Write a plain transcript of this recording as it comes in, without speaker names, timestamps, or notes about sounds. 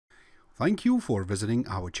Thank you for visiting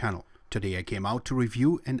our channel. Today I came out to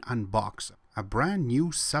review and unbox a brand new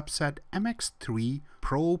subset MX3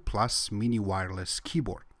 Pro Plus mini wireless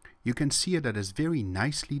keyboard. You can see it is very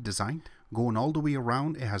nicely designed. Going all the way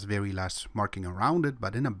around, it has very less marking around it,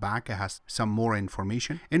 but in the back it has some more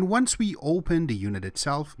information. And once we open the unit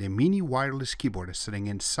itself, the mini wireless keyboard is sitting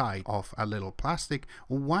inside of a little plastic.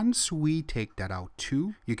 Once we take that out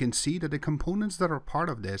too, you can see that the components that are part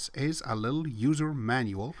of this is a little user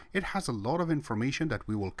manual. It has a lot of information that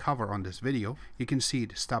we will cover on this video. You can see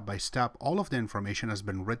it step by step. All of the information has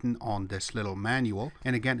been written on this little manual.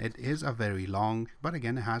 And again, it is a very long, but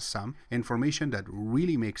again, it has some information that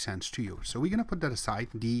really makes sense to you. So we're going to put that aside.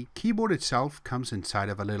 The keyboard itself comes inside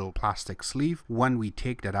of a little plastic sleeve. When we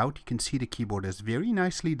take that out, you can see the keyboard is very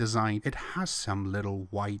nicely designed. It has some little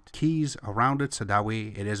white keys around it, so that way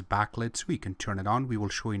it is backlit, so we can turn it on. We will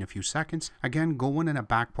show you in a few seconds. Again, going in the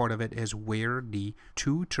back part of it is where the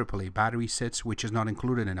 2 AAA battery sits, which is not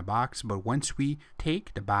included in a box. But once we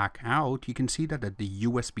take the back out, you can see that the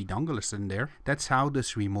USB dongle is in there. That's how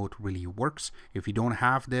this remote really works. If you don't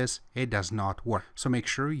have this, it does not work. So make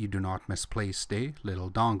sure you do not misplace the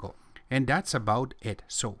little dongle. And that's about it.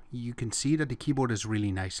 So you can see that the keyboard is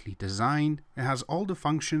really nicely designed. It has all the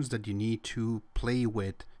functions that you need to play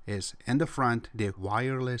with. Is in the front. The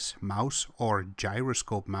wireless mouse or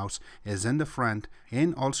gyroscope mouse is in the front,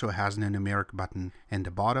 and also has a numeric button in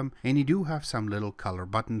the bottom, and you do have some little color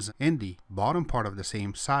buttons in the bottom part of the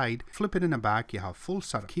same side. Flip it in the back, you have full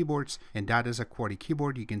set of keyboards, and that is a Kodi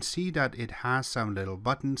keyboard. You can see that it has some little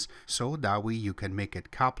buttons, so that way you can make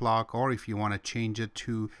it cap lock, or if you want to change it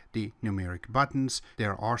to the numeric buttons,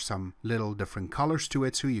 there are some little different colors to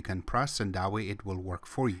it, so you can press, and that way it will work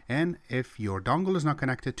for you. And if your dongle is not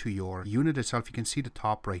connected to your unit itself, you can see the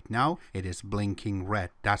top right now, it is blinking red.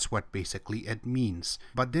 That's what basically it means.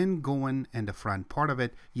 But then going in the front part of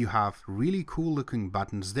it, you have really cool looking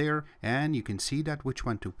buttons there, and you can see that which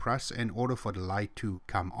one to press in order for the light to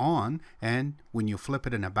come on. And when you flip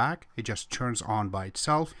it in the back, it just turns on by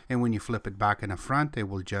itself, and when you flip it back in the front, it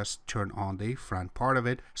will just turn on the front part of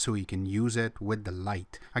it, so you can use it with the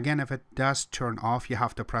light. Again, if it does turn off, you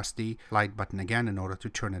have to press the light button again in order to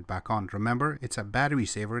turn it back on. Remember, it's a battery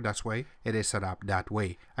saver. That's why it is set up that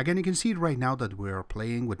way. Again, you can see right now that we're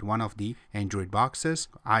playing with one of the Android boxes.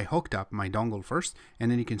 I hooked up my dongle first,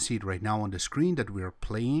 and then you can see it right now on the screen that we're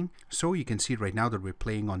playing. So you can see right now that we're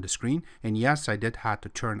playing on the screen. And yes, I did have to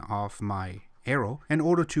turn off my arrow in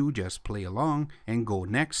order to just play along and go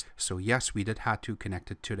next. So yes, we did have to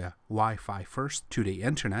connect it to the Wi-Fi first, to the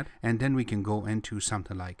internet, and then we can go into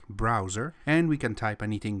something like browser, and we can type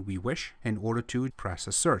anything we wish in order to press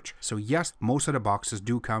a search. So yes, most of the boxes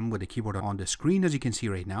do come with a keyboard on the screen, as you can see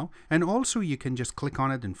right now, and also you can just click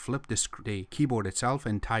on it and flip the keyboard itself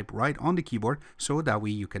and type right on the keyboard, so that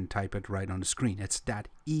way you can type it right on the screen. It's that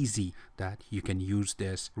easy that you can use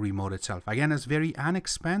this remote itself. Again, it's very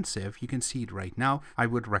inexpensive. You can see it right now. I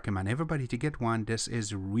would recommend everybody to get one. This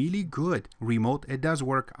is really good remote. It does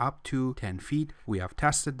work up to 10 feet. We have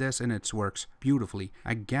tested this and it works beautifully.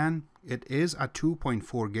 Again, it is a 2.4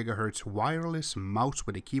 gigahertz wireless mouse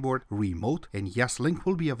with a keyboard remote, and yes, link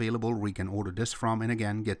will be available where you can order this from, and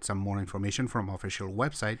again, get some more information from official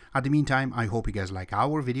website. At the meantime, I hope you guys like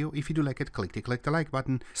our video. If you do like it, click the like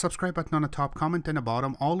button, subscribe button on the top, comment in the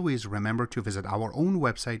bottom. Always remember to visit our own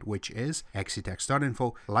website, which is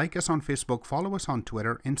xctex.info. Like us on Facebook, follow us on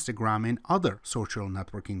Twitter, Instagram, and other social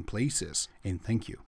networking places, and thank you.